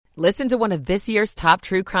Listen to one of this year's top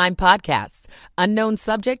true crime podcasts. Unknown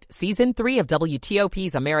Subject, Season 3 of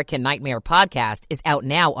WTOP's American Nightmare podcast is out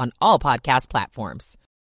now on all podcast platforms.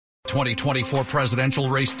 2024 presidential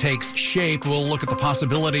race takes shape. We'll look at the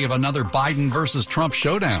possibility of another Biden versus Trump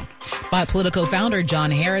showdown. Politico founder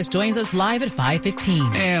John Harris joins us live at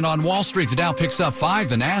 5:15. And on Wall Street, the Dow picks up 5,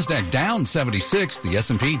 the NASDAQ down 76, the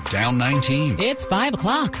S&P down 19. It's 5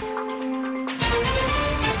 o'clock.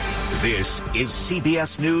 This is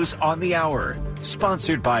CBS News on the Hour,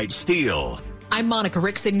 sponsored by Steel. I'm Monica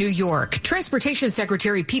Ricks in New York. Transportation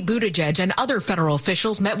Secretary Pete Buttigieg and other federal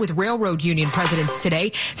officials met with railroad union presidents today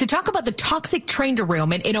to talk about the toxic train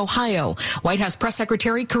derailment in Ohio. White House Press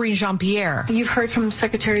Secretary Karine Jean-Pierre. You've heard from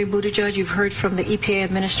Secretary Buttigieg, you've heard from the EPA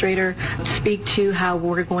administrator speak to how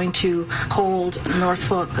we're going to hold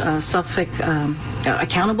Norfolk, Suffolk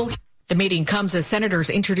accountable. The meeting comes as senators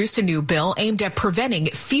introduced a new bill aimed at preventing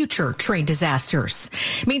future train disasters.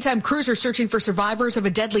 Meantime, crews are searching for survivors of a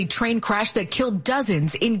deadly train crash that killed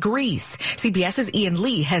dozens in Greece. CBS's Ian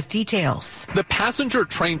Lee has details. The passenger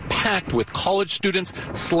train packed with college students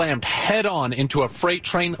slammed head-on into a freight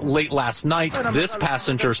train late last night. This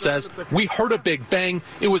passenger says, "We heard a big bang.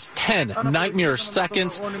 It was 10 nightmare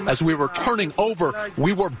seconds. As we were turning over,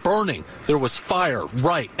 we were burning. There was fire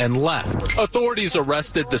right and left." Authorities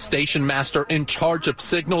arrested the station master in charge of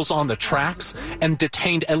signals on the tracks and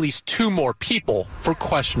detained at least 2 more people for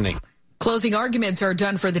questioning. Closing arguments are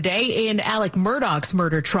done for the day in Alec Murdaugh's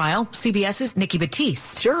murder trial. CBS's Nikki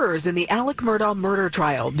Batiste. Jurors in the Alec Murdaugh murder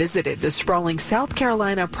trial visited the sprawling South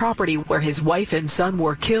Carolina property where his wife and son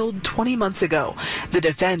were killed 20 months ago. The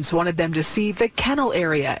defense wanted them to see the kennel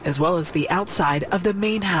area as well as the outside of the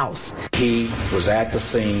main house. He was at the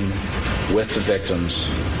scene with the victims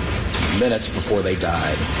minutes before they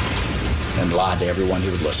died and lied to everyone he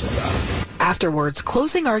would listen about. Afterwards,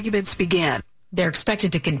 closing arguments began. They're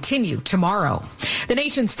expected to continue tomorrow. The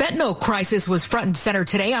nation's fentanyl crisis was front and center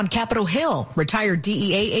today on Capitol Hill. Retired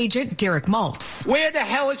DEA agent Derek Maltz. Where the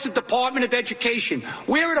hell is the Department of Education?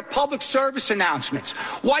 Where are the public service announcements?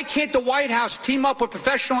 Why can't the White House team up with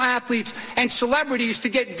professional athletes and celebrities to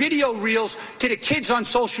get video reels to the kids on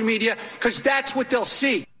social media? Because that's what they'll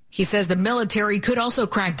see. He says the military could also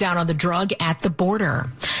crack down on the drug at the border.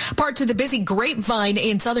 Parts of the busy Grapevine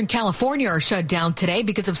in Southern California are shut down today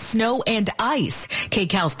because of snow and ice.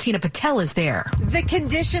 KCAL's Tina Patel is there. The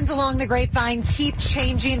conditions along the Grapevine keep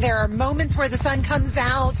changing. There are moments where the sun comes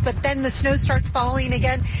out, but then the snow starts falling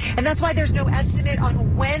again. And that's why there's no estimate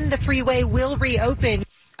on when the freeway will reopen.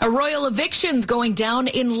 A royal eviction's going down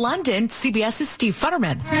in London. CBS's Steve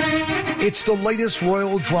Futterman. It's the latest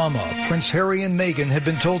royal drama. Prince Harry and Meghan have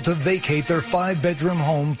been told to vacate their 5-bedroom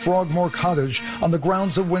home, Frogmore Cottage, on the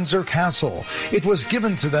grounds of Windsor Castle. It was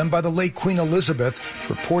given to them by the late Queen Elizabeth.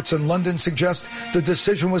 Reports in London suggest the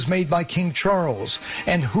decision was made by King Charles.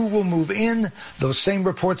 And who will move in? Those same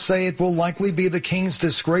reports say it will likely be the King's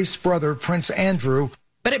disgraced brother, Prince Andrew.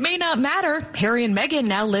 But it may not matter. Harry and Meghan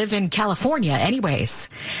now live in California anyways.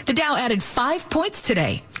 The Dow added 5 points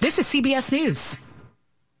today. This is CBS News.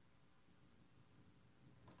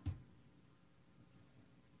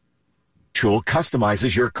 Mutual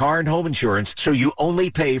customizes your car and home insurance so you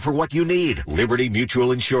only pay for what you need. Liberty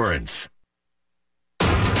Mutual Insurance.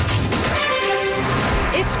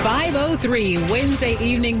 It's 5:03, Wednesday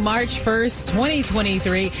evening, March 1st,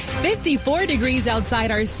 2023. 54 degrees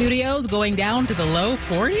outside our studios, going down to the low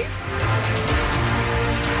 40s.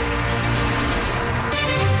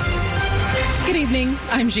 Good evening.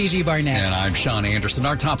 I'm Gigi Barnett. And I'm Sean Anderson.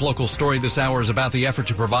 Our top local story this hour is about the effort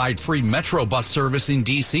to provide free Metro bus service in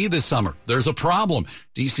D.C. this summer. There's a problem.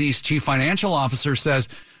 D.C.'s chief financial officer says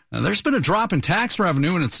there's been a drop in tax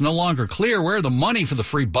revenue, and it's no longer clear where the money for the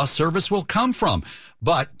free bus service will come from.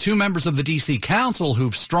 But 2 members of the D.C. Council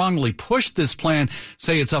who've strongly pushed this plan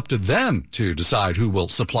say it's up to them to decide who will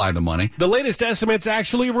supply the money. The latest estimates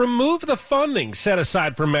actually remove the funding set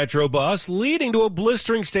aside for Metrobus, leading to a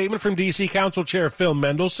blistering statement from D.C. Council Chair Phil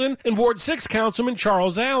Mendelson and Ward 6 Councilman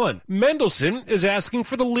Charles Allen. Mendelson is asking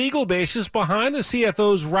for the legal basis behind the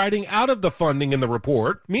CFO's writing out of the funding in the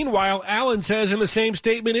report. Meanwhile, Allen says in the same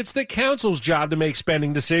statement it's the council's job to make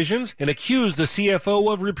spending decisions and accused the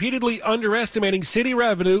CFO of repeatedly underestimating city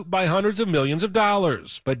revenue by hundreds of millions of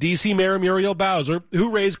dollars. But D.C. Mayor Muriel Bowser, who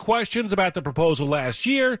raised questions about the proposal last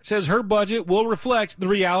year, says her budget will reflect the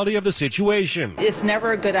reality of the situation. It's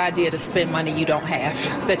never a good idea to spend money you don't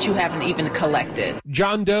have, that you haven't even collected.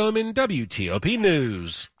 John Doman, WTOP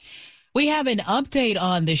News. We have an update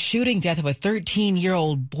on the shooting death of a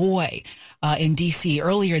 13-year-old boy in D.C.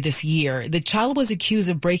 earlier this year. The child was accused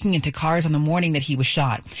of breaking into cars on the morning that he was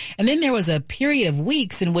shot. And then there was a period of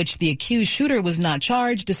weeks in which the accused shooter was not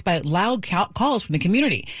charged despite loud calls from the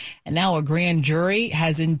community. And now a grand jury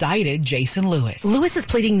has indicted Jason Lewis. Lewis is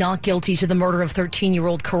pleading not guilty to the murder of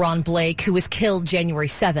 13-year-old Karan Blake, who was killed January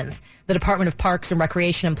 7th. The Department of Parks and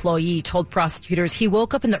Recreation employee told prosecutors he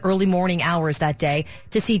woke up in the early morning hours that day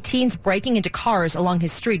to see teens breaking into cars along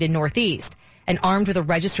his street in Northeast. And armed with a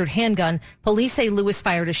registered handgun, police say Lewis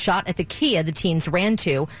fired a shot at the Kia the teens ran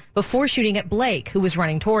to before shooting at Blake, who was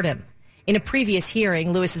running toward him. In a previous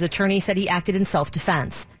hearing, Lewis's attorney said he acted in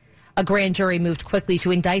self-defense. A grand jury moved quickly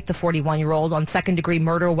to indict the 41-year-old on second-degree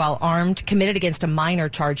murder while armed, committed against a minor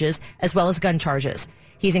charges, as well as gun charges.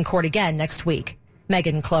 He's in court again next week.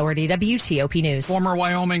 Megan Cloherty, WTOP News. Former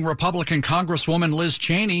Wyoming Republican Congresswoman Liz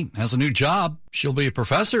Cheney has a new job. She'll be a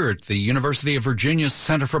professor at the University of Virginia's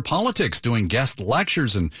Center for Politics, doing guest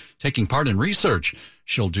lectures and taking part in research.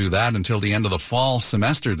 She'll do that until the end of the fall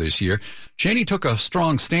semester this year. Cheney took a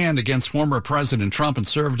strong stand against former President Trump and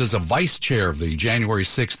served as a vice chair of the January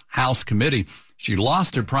 6th House Committee. She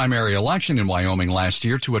lost her primary election in Wyoming last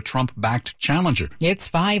year to a Trump-backed challenger. It's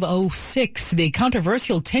 5:06. The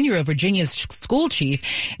controversial tenure of Virginia's school chief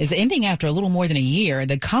is ending after a little more than a year.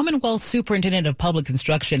 The Commonwealth Superintendent of Public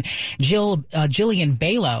Instruction, Jillian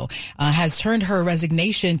Balow, has turned her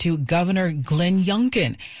resignation to Governor Glenn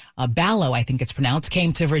Youngkin. Ballo, I think it's pronounced,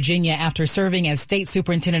 came to Virginia after serving as state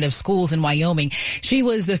superintendent of schools in Wyoming. She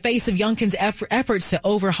was the face of Youngkin's efforts to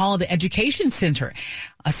overhaul the education system.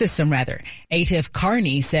 Atif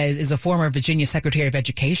Carney says is a former Virginia Secretary of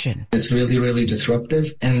Education. It's really, really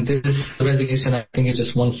disruptive. And this resignation, I think, is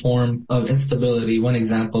just one form of instability, one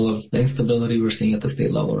example of the instability we're seeing at the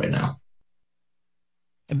state level right now.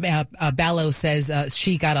 Ballo says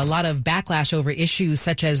she got a lot of backlash over issues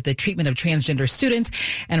such as the treatment of transgender students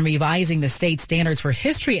and revising the state standards for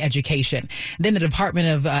history education. Then the Department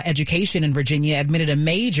of Education in Virginia admitted a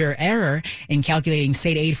major error in calculating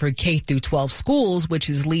state aid for K through 12 schools, which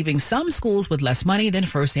is leaving some schools with less money than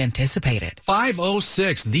first anticipated.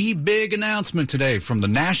 5:06, the big announcement today from the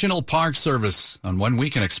National Park Service on when we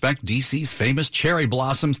can expect D.C.'s famous cherry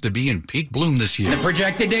blossoms to be in peak bloom this year. The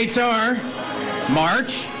projected dates are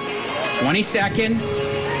March 22nd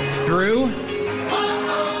through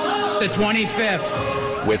the 25th.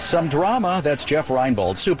 With some drama, that's Jeff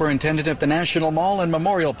Reinbold, superintendent of the National Mall and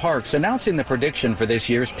Memorial Parks, announcing the prediction for this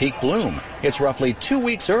year's peak bloom. It's roughly 2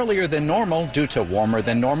 weeks earlier than normal due to warmer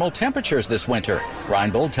than normal temperatures this winter.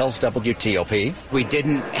 Reinbold tells WTOP. We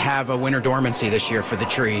didn't have a winter dormancy this year for the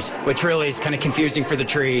trees, which really is kind of confusing for the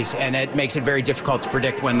trees, and it makes it very difficult to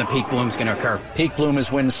predict when the peak bloom is going to occur. Peak bloom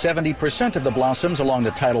is when 70% of the blossoms along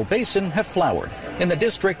the tidal basin have flowered. In the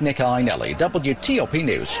district, Nick Ainelli, WTOP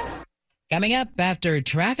News. Coming up after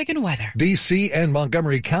traffic and weather. D.C. and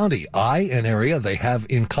Montgomery County, an area they have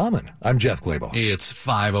in common. I'm Jeff Claiborne. It's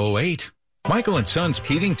 5:08. Michael & Son's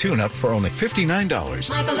heating tune-up for only $59.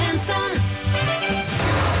 Michael & Son.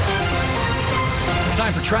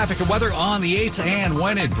 Time for traffic and weather on the 8th, and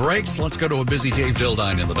when it breaks, let's go to a busy Dave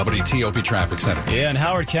Dildine in the WTOP Traffic Center. Yeah, in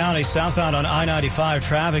Howard County, southbound on I-95,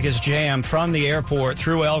 traffic is jammed from the airport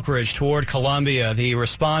through Elkridge toward Columbia. The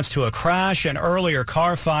response to a crash, an earlier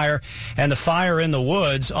car fire, and the fire in the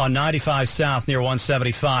woods on 95 South near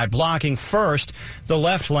 175, blocking first the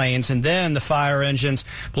left lanes, and then the fire engines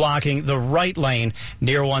blocking the right lane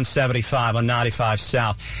near 175 on 95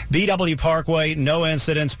 South. BW Parkway, no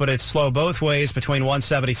incidents, but it's slow both ways between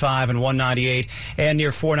 175 and 198 and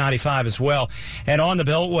near 495 as well. And on the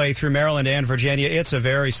Beltway through Maryland and Virginia, it's a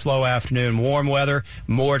very slow afternoon. Warm weather,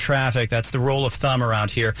 more traffic. That's the rule of thumb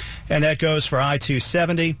around here. And that goes for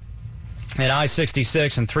I-270 and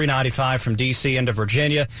I-66 and 395 from D.C. into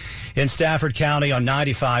Virginia. In Stafford County on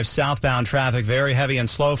 95, southbound traffic very heavy and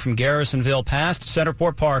slow from Garrisonville past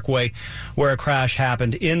Centerport Parkway, where a crash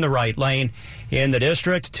happened in the right lane. In the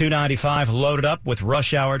district, 295 loaded up with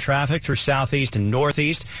rush hour traffic through southeast and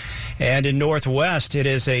northeast. And in northwest, it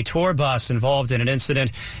is a tour bus involved in an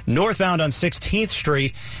incident northbound on 16th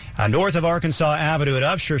Street. North of Arkansas Avenue at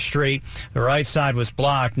Upshur Street, the right side was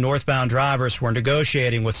blocked. Northbound drivers were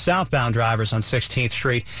negotiating with southbound drivers on 16th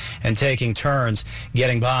Street and taking turns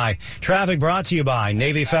getting by. Traffic brought to you by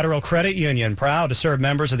Navy Federal Credit Union, proud to serve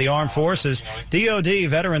members of the armed forces, DOD,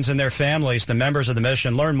 veterans and their families, the members of the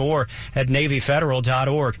mission. Learn more at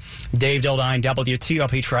NavyFederal.org. Dave Dildine,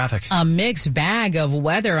 WTOP Traffic. A mixed bag of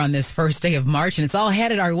weather on this first day of March, and it's all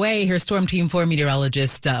headed our way. Here's Storm Team 4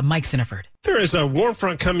 meteorologist Mike Siniford. There is a warm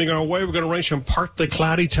front coming our way. We're going to range from partly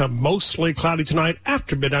cloudy to mostly cloudy tonight.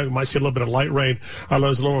 After midnight, we might see a little bit of light rain. Our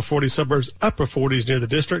lows lower 40s, suburbs, upper 40s near the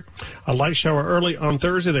district. A light shower early on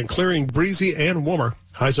Thursday, then clearing, breezy and warmer.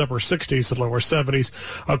 Highs upper 60s to lower 70s.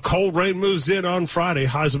 A cold rain moves in on Friday.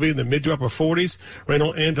 Highs will be in the mid to upper 40s. Rain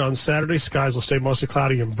will end on Saturday. Skies will stay mostly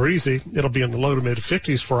cloudy and breezy. It'll be in the low to mid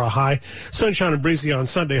 50s for a high. Sunshine and breezy on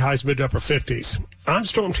Sunday. Highs mid to upper 50s. I'm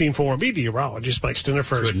Storm Team 4 meteorologist Mike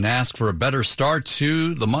Stiniford. Couldn't ask for a better start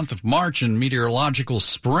to the month of March in meteorological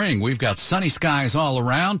spring. We've got sunny skies all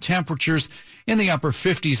around. Temperatures in the upper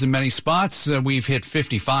 50s in many spots. We've hit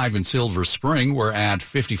 55 in Silver Spring. We're at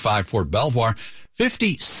 55 for Belvoir.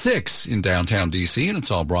 56 in downtown D.C., and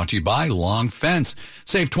it's all brought to you by Long Fence.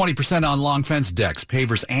 Save 20% on Long Fence decks,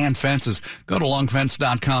 pavers, and fences. Go to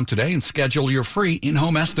longfence.com today and schedule your free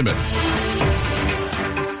in-home estimate.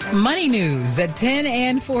 Money news at 10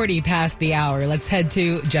 and 40 past the hour. Let's head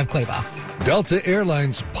to Jeff Clabaugh. Delta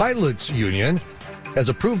Airlines Pilots Union has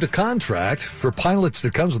approved a contract for pilots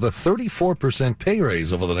that comes with a 34% pay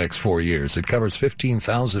raise over the next 4 years. It covers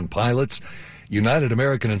 15,000 pilots. United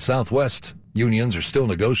American and Southwest unions are still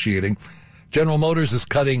negotiating. General Motors is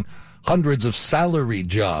cutting hundreds of salary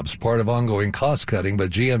jobs, part of ongoing cost cutting, but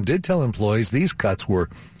GM did tell employees these cuts were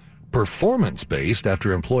performance-based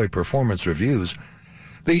after employee performance reviews.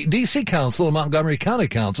 The D.C. Council and Montgomery County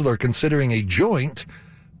Council are considering a joint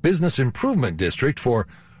business improvement district for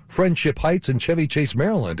Friendship Heights and Chevy Chase,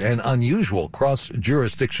 Maryland, an unusual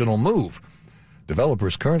cross-jurisdictional move.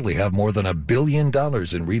 Developers currently have more than $1 billion in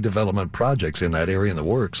redevelopment projects in that area in the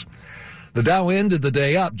works. The Dow ended the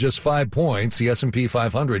day up just 5 points. The S&P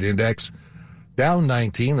 500 index down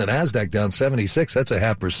 19. The NASDAQ down 76. That's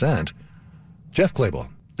 0.5%. Jeff Clabaugh,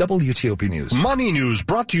 WTOP News. Money News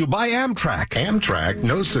brought to you by Amtrak. Amtrak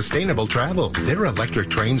knows sustainable travel. Their electric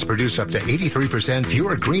trains produce up to 83%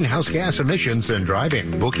 fewer greenhouse gas emissions than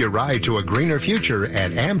driving. Book your ride to a greener future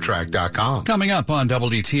at Amtrak.com. Coming up on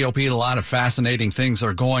WTOP, a lot of fascinating things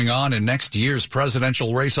are going on in next year's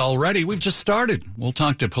presidential race already. We've just started. We'll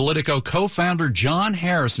talk to Politico co-founder John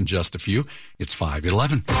Harris in just a few. It's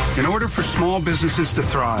 5:11. In order for small businesses to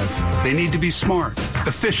thrive, they need to be smart,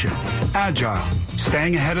 efficient, agile,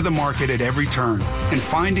 staying ahead of the market at every turn, and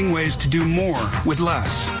finding ways to do more with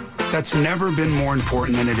less. That's never been more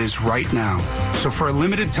important than it is right now. So for a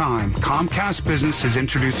limited time, Comcast Business is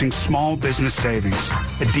introducing Small Business Savings,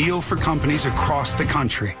 a deal for companies across the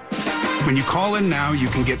country. When you call in now, you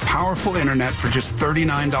can get powerful internet for just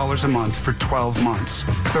 $39 a month for 12 months.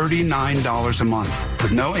 $39 a month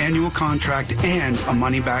with no annual contract and a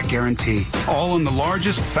money-back guarantee. All on the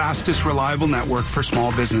largest, fastest, reliable network for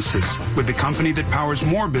small businesses with the company that powers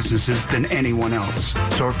more businesses than anyone else.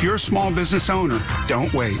 So if you're a small business owner,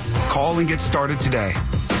 don't wait. Call and get started today.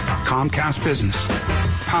 Comcast Business,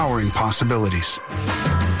 powering possibilities.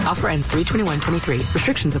 Offer ends 3/21/23.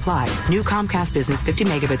 Restrictions apply. New Comcast Business 50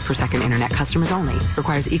 megabits per second internet customers only.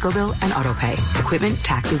 Requires EcoBill and AutoPay. Equipment,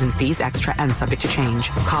 taxes, and fees extra and subject to change.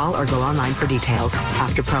 Call or go online for details.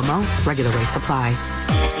 After promo, regular rates apply.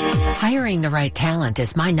 Hiring the right talent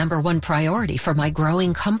is my #1 priority for my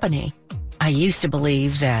growing company. I used to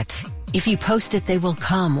believe that if you post it, they will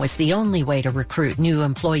come was the only way to recruit new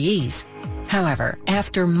employees. However,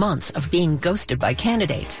 after months of being ghosted by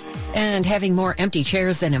candidates and having more empty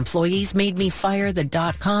chairs than employees made me fire the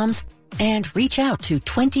 .coms and reach out to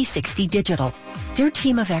 2060 Digital. Their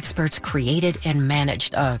team of experts created and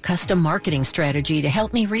managed a custom marketing strategy to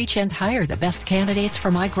help me reach and hire the best candidates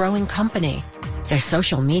for my growing company. Their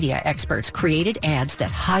social media experts created ads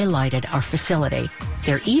that highlighted our facility.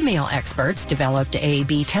 Their email experts developed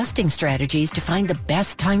A/B testing strategies to find the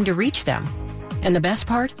best time to reach them. And the best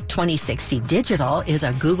part, 2060 Digital is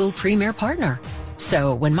a Google Premier Partner.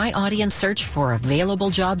 So when my audience searched for available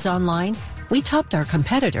jobs online, we topped our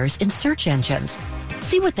competitors in search engines.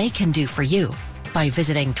 See what they can do for you by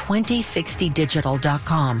visiting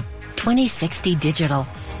 2060digital.com. 2060 Digital,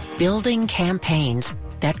 building campaigns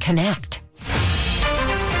that connect.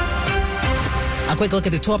 A quick look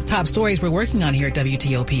at the top stories we're working on here at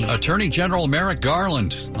WTOP. Attorney General Merrick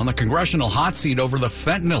Garland on the congressional hot seat over the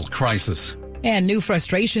fentanyl crisis. And new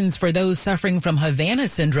frustrations for those suffering from Havana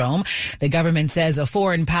syndrome. The government says a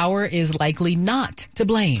foreign power is likely not to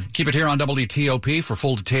blame. Keep it here on WTOP for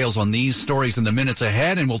full details on these stories in the minutes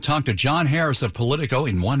ahead. And we'll talk to John Harris of Politico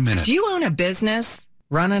in 1 minute. Do you own a business,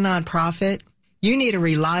 run a nonprofit? You need a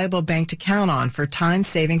reliable bank to count on for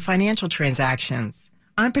time-saving financial transactions.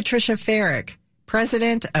 I'm Patricia Farrick,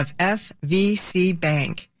 president of FVC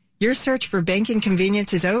Bank. Your search for banking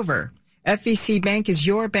convenience is over. FVC Bank is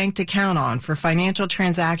your bank to count on for financial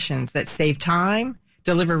transactions that save time,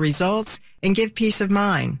 deliver results, and give peace of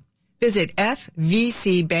mind. Visit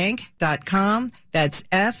fvcbank.com. That's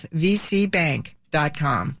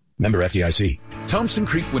fvcbank.com. Member FDIC. Thompson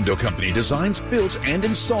Creek Window Company designs, builds, and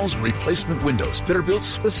installs replacement windows that are built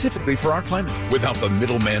specifically for our climate without the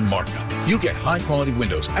middleman markup. You get high-quality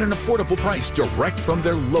windows at an affordable price direct from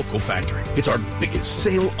their local factory. It's our biggest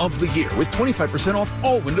sale of the year with 25% off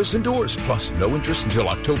all windows and doors, plus no interest until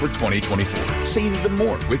October 2024. Save even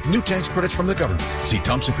more with new tax credits from the government. See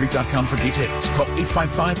ThompsonCreek.com for details. Call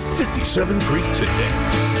 855-57-CREEK today.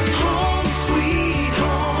 Home sweet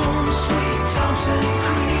Thompson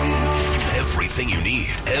Creek. Everything you need,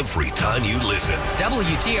 every time you listen.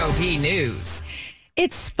 WTOP News.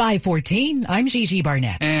 It's 5:14. I'm Gigi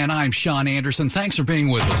Barnett. And I'm Sean Anderson. Thanks for being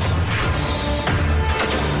with us.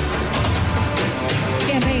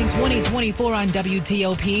 Campaign 2024 on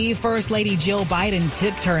WTOP. First Lady Jill Biden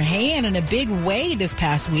tipped her hand in a big way this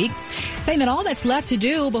past week, saying that all that's left to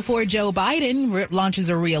do before Joe Biden launches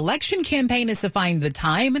a re-election campaign is to find the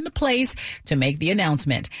time and the place to make the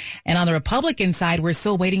announcement. And on the Republican side, we're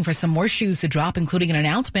still waiting for some more shoes to drop, including an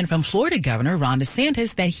announcement from Florida Governor Ron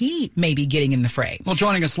DeSantis that he may be getting in the fray. Well,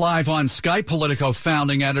 joining us live on Skype, Politico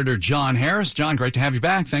founding editor John Harris. John, great to have you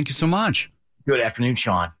back. Thank you so much. Good afternoon,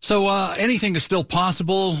 Sean. So anything is still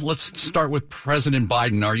possible. Let's start with President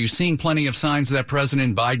Biden. Are you seeing plenty of signs that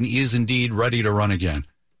President Biden is indeed ready to run again?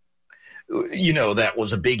 You know, that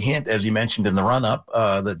was a big hint, as you mentioned in the run-up,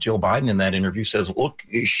 that Jill Biden in that interview says, look,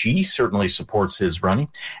 she certainly supports his running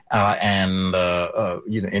and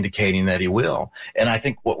indicating that he will. And I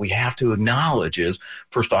think what we have to acknowledge is,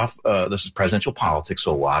 first off, this is presidential politics,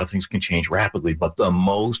 so a lot of things can change rapidly. But the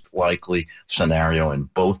most likely scenario in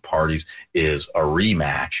both parties is a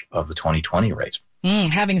rematch of the 2020 race.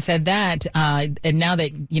 Having said that, and now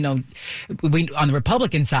that, on the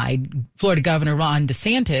Republican side, Florida Governor Ron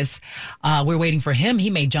DeSantis, we're waiting for him.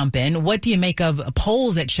 He may jump in. What do you make of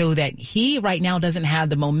polls that show that he right now doesn't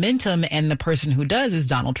have the momentum and the person who does is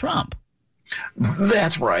Donald Trump?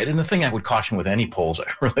 That's right. And the thing I would caution with any polls,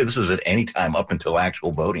 really, this is at any time up until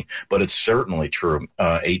actual voting, but it's certainly true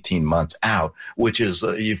 18 months out, which is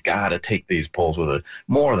you've got to take these polls with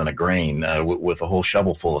more than a grain, with a whole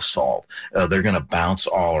shovel full of salt. They're going to bounce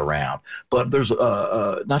all around. But there's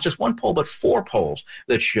not just one poll, but 4 polls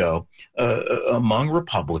that show among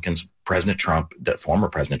Republicans, former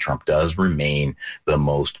President Trump does remain the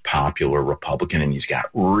most popular Republican, and he's got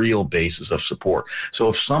real basis of support. So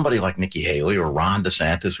if somebody like Nikki Haley or Ron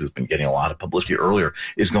DeSantis, who's been getting a lot of publicity earlier,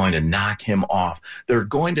 is going to knock him off, they're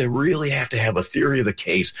going to really have to have a theory of the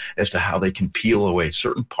case as to how they can peel away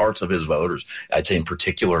certain parts of his voters. I'd say in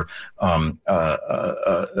particular,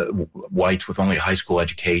 whites with only a high school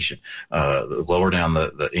education, lower down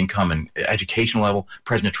the income and education level.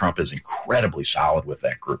 President Trump is incredibly solid with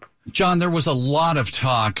that group. John, there was a lot of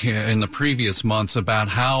talk in the previous months about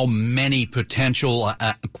how many potential,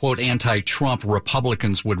 quote, anti-Trump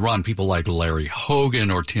Republicans would run. People like Larry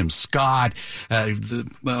Hogan or Tim Scott,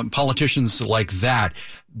 politicians like that.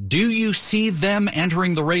 Do you see them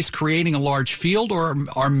entering the race, creating a large field, or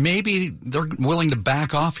maybe they're willing to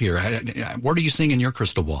back off here? What are you seeing in your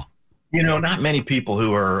crystal ball? Not many people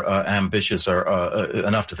who are ambitious or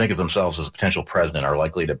enough to think of themselves as a potential president are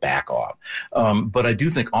likely to back off. But I do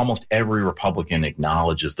think almost every Republican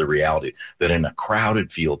acknowledges the reality that in a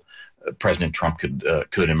crowded field, President Trump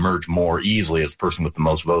could emerge more easily as the person with the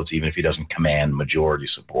most votes, even if he doesn't command majority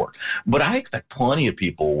support. But I expect plenty of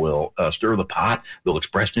people will stir the pot. They'll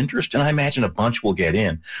express interest, and I imagine a bunch will get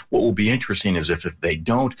in. What will be interesting is if they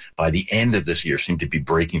don't, by the end of this year, seem to be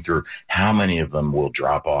breaking through, how many of them will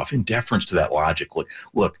drop off in deference to that logic.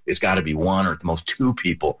 Look, it's got to be one or at the most 2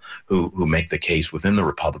 people who make the case within the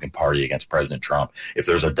Republican Party against President Trump. If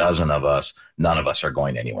there's a dozen of us, none of us are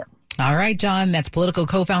going anywhere. All right, John, that's Politico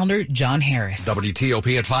co-founder John Harris.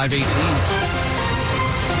 WTOP at 5:18.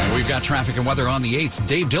 And we've got traffic and weather on the 8th.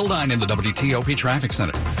 Dave Dildine in the WTOP Traffic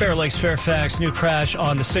Center. Fair Lakes, Fairfax, new crash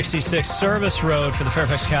on the 66 Service Road for the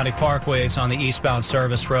Fairfax County Parkway. It's on the eastbound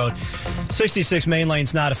Service Road. 66 main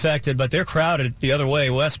lane's not affected, but they're crowded the other way,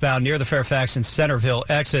 westbound near the Fairfax and Centerville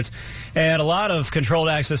exits. And a lot of controlled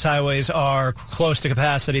access highways are close to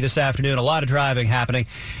capacity this afternoon. A lot of driving happening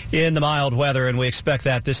in the mild weather, and we expect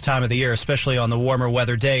that this time of the year, especially on the warmer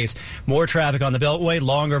weather days. More traffic on the Beltway,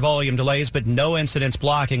 longer volume delays, but no incidents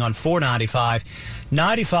blocking on 495.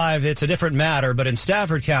 95, it's a different matter, but in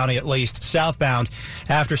Stafford County, at least, southbound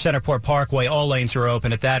after Centerport Parkway, all lanes are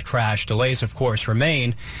open at that crash. Delays, of course,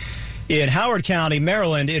 remain. In Howard County,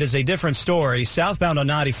 Maryland, it is a different story. Southbound on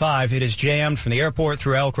 95, it is jammed from the airport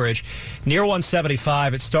through Elkridge. Near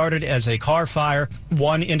 175, it started as a car fire,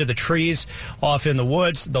 one into the trees off in the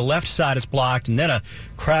woods. The left side is blocked, and then a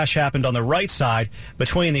crash happened on the right side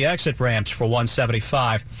between the exit ramps for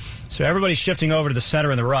 175. So everybody's shifting over to the center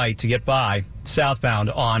and the right to get by southbound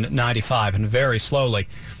on 95, and very slowly.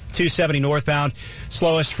 270 northbound,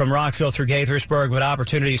 slowest from Rockville through Gaithersburg, but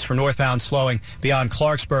opportunities for northbound slowing beyond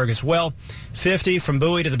Clarksburg as well. 50 from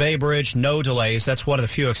Bowie to the Bay Bridge, no delays. That's one of the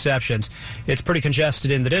few exceptions. It's pretty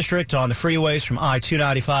congested in the district on the freeways from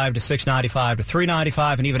I-295 to 695 to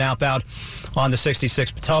 395, and even outbound on the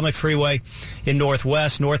 66 Potomac Freeway. In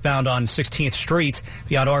Northwest, northbound on 16th Street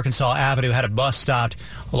beyond Arkansas Avenue had a bus stopped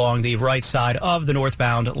along the right side of the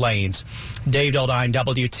northbound lanes. Dave Dildine,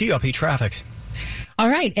 WTOP Traffic. All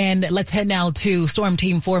right, and let's head now to Storm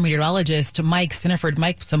Team 4 meteorologist Mike Siniford.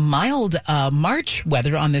 Mike, some mild March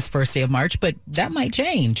weather on this first day of March, but that might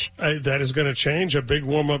change. That is going to change. A big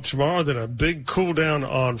warm-up tomorrow, then a big cool-down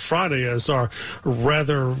on Friday as our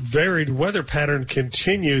rather varied weather pattern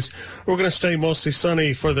continues. We're going to stay mostly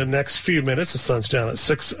sunny for the next few minutes. The sun's down at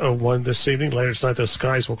 6:01 this evening. Later tonight, the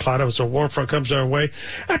skies will cloud up as a warm front comes our way.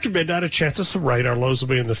 After midnight, a chance of some rain. Our lows will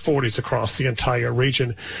be in the 40s across the entire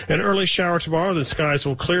region. An early shower tomorrow. The skies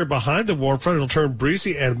will clear behind the warm front. It'll turn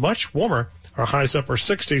breezy and much warmer. Our highs upper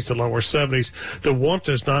 60s to lower 70s. The warmth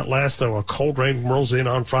does not last, though. A cold rain rolls in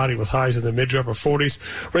on Friday with highs in the mid to upper 40s.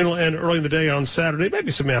 Rain will end early in the day on Saturday.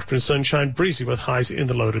 Maybe some afternoon sunshine, breezy with highs in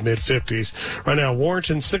the low to mid 50s. Right now,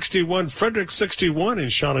 Warrenton 61, Frederick 61, in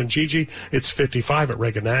Sean and Gigi, it's 55 at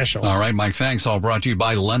Reagan National. All right, Mike, thanks. All brought to you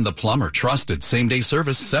by Len the Plumber. Trusted same-day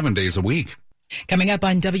service 7 days a week. Coming up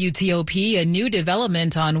on WTOP, a new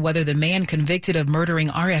development on whether the man convicted of murdering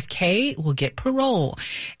RFK will get parole.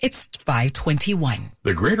 It's 5:21.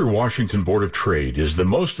 The Greater Washington Board of Trade is the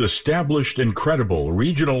most established and credible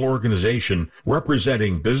regional organization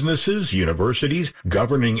representing businesses, universities,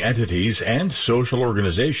 governing entities, and social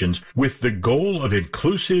organizations with the goal of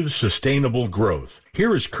inclusive, sustainable growth.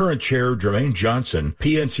 Here is current chair Jermaine Johnson,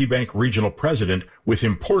 PNC Bank Regional President, with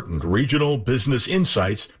important regional business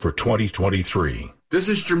insights for 2023. This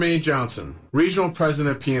is Jermaine Johnson, Regional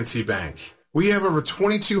President of PNC Bank. We have over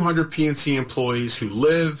 2,200 PNC employees who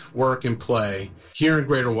live, work, and play here in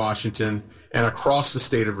Greater Washington and across the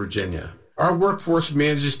state of Virginia. Our workforce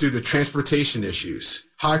manages through the transportation issues,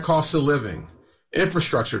 high cost of living,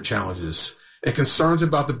 infrastructure challenges, and concerns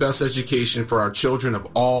about the best education for our children of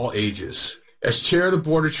all ages. As chair of the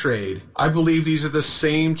Board of Trade, I believe these are the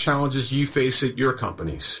same challenges you face at your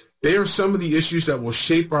companies. They are some of the issues that will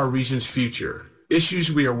shape our region's future,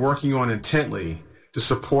 issues we are working on intently to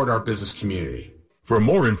support our business community. For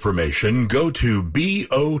more information, go to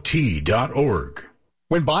BOT.org.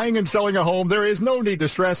 When buying and selling a home, there is no need to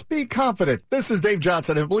stress. Be confident. This is Dave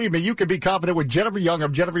Johnson, and believe me, you can be confident with Jennifer Young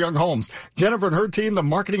of Jennifer Young Homes. Jennifer and her team, the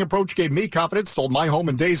marketing approach gave me confidence, sold my home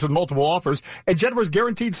in days with multiple offers, and Jennifer's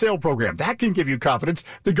guaranteed sale program. That can give you confidence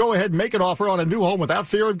to go ahead and make an offer on a new home without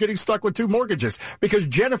fear of getting stuck with 2 mortgages, because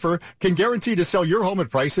Jennifer can guarantee to sell your home at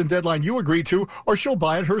price and deadline you agree to, or she'll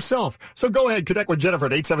buy it herself. So go ahead, connect with Jennifer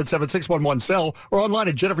at 877-611-SELL or online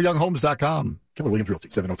at jenniferyounghomes.com. Keller Williams Realty,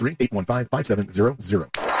 703-815-5700.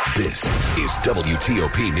 This is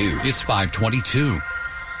WTOP News. It's 5:22.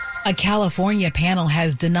 A California panel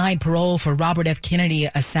has denied parole for Robert F. Kennedy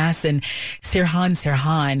assassin Sirhan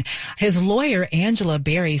Sirhan. His lawyer, Angela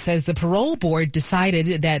Berry, says the parole board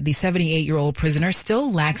decided that the 78-year-old prisoner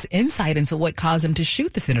still lacks insight into what caused him to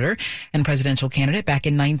shoot the senator and presidential candidate back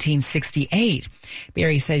in 1968.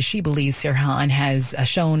 Berry says she believes Sirhan has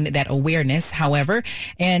shown that awareness, however,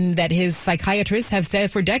 and that his psychiatrists have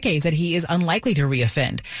said for decades that he is unlikely to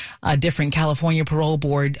reoffend. A different California parole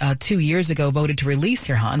board 2 years ago voted to release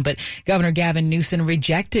Sirhan, but Governor Gavin Newsom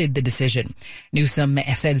rejected the decision. Newsom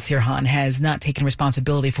said Sirhan has not taken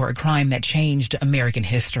responsibility for a crime that changed American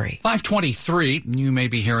history. 5:23. You may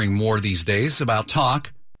be hearing more these days about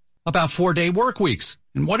talk about 4-day work weeks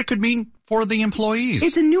and what it could mean for the employees.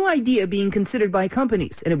 It's a new idea being considered by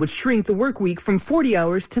companies, and it would shrink the work week from 40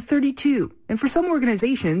 hours to 32. And for some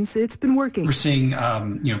organizations, it's been working. We're seeing,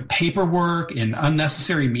 paperwork and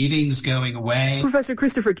unnecessary meetings going away. Professor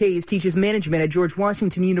Christopher Case teaches management at George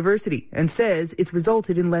Washington University and says it's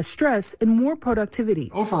resulted in less stress and more productivity.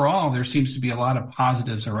 Overall, there seems to be a lot of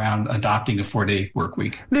positives around adopting a 4-day work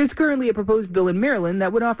week. There's currently a proposed bill in Maryland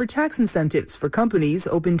that would offer tax incentives for companies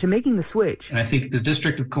open to making the switch. And I think the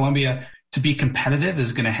District of Columbia, to be competitive,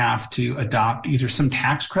 is going to have to adopt either some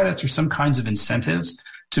tax credits or some kinds of incentives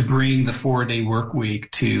to bring the 4-day work week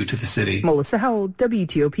to the city. Melissa Howell,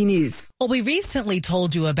 WTOP News. Well, we recently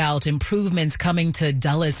told you about improvements coming to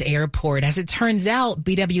Dulles Airport. As it turns out,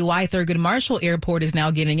 BWI Thurgood Marshall Airport is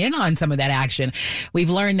now getting in on some of that action. We've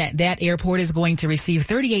learned that airport is going to receive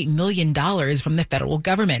 $38 million from the federal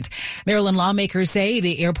government. Maryland lawmakers say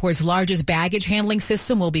the airport's largest baggage handling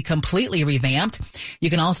system will be completely revamped. You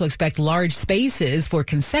can also expect large spaces for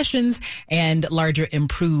concessions and larger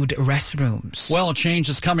improved restrooms. Well, a change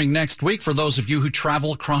is coming next week for those of you who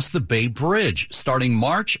travel across the Bay Bridge. Starting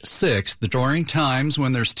March 6th, during times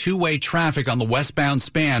when there's two-way traffic on the westbound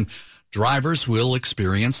span, drivers will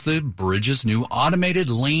experience the bridge's new automated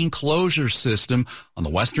lane closure system on the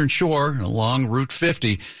western shore along Route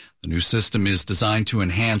 50. The new system is designed to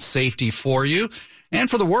enhance safety for you and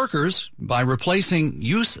for the workers by replacing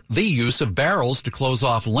the use of barrels to close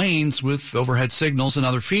off lanes with overhead signals and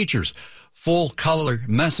other features. Full color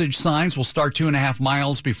message signs will start 2.5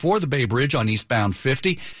 miles before the Bay Bridge on eastbound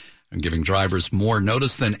 50 and giving drivers more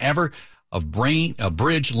notice than ever of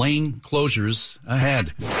bridge lane closures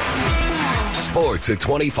ahead. Sports at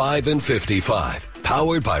 25 and 55.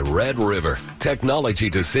 Powered by Red River. Technology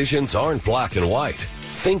decisions aren't black and white.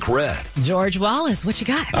 Think red. George Wallace, what you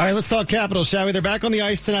got? All right, let's talk Capitals, shall we? They're back on the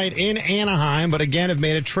ice tonight in Anaheim, but again have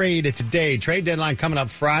made a trade today. Trade deadline coming up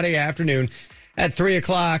Friday afternoon at 3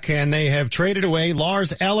 o'clock, and they have traded away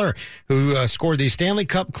Lars Eller, who scored the Stanley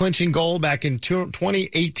Cup clinching goal back in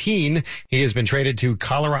 2018. He has been traded to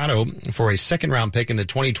Colorado for a second-round pick in the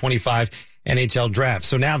 2025 NHL draft.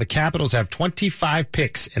 So now the Capitals have 25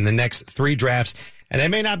 picks in the next 3 drafts, and they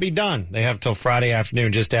may not be done. They have till Friday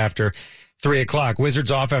afternoon, just after 3 o'clock. Wizards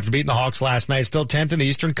off after beating the Hawks last night. Still 10th in the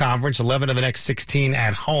Eastern Conference, 11 of the next 16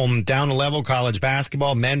 at home. Down to level college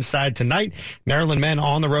basketball, men's side tonight. Maryland men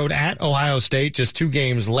on the road at Ohio State. Just 2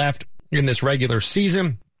 games left in this regular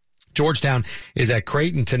season. Georgetown is at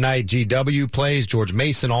Creighton tonight. GW plays. George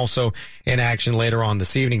Mason also in action later on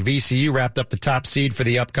this evening. VCU wrapped up the top seed for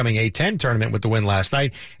the upcoming A-10 tournament with the win last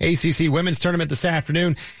night. ACC women's tournament this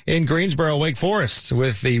afternoon in Greensboro. Wake Forest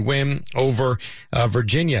with the win over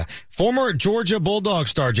Virginia. Former Georgia Bulldog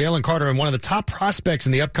star Jalen Carter, and one of the top prospects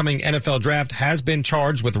in the upcoming NFL draft, has been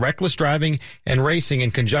charged with reckless driving and racing in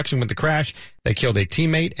conjunction with the crash that killed a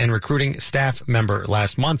teammate and recruiting staff member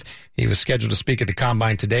last month. He was scheduled to speak at the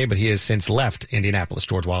Combine today, but he has since left Indianapolis.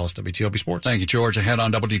 George Wallace, WTOP Sports. Thank you, George. Ahead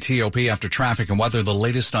on WTOP after traffic and weather, the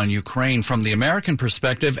latest on Ukraine from the American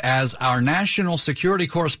perspective, as our national security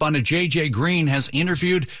correspondent J.J. Green has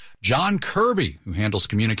interviewed John Kirby, who handles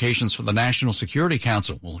communications for the National Security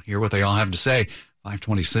Council. We'll hear what they all have to say.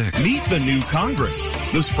 526. Meet the new Congress.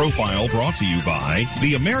 This profile brought to you by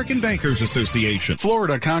the American Bankers Association.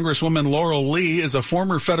 Florida Congresswoman Laurel Lee is a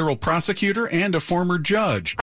former federal prosecutor and a former judge.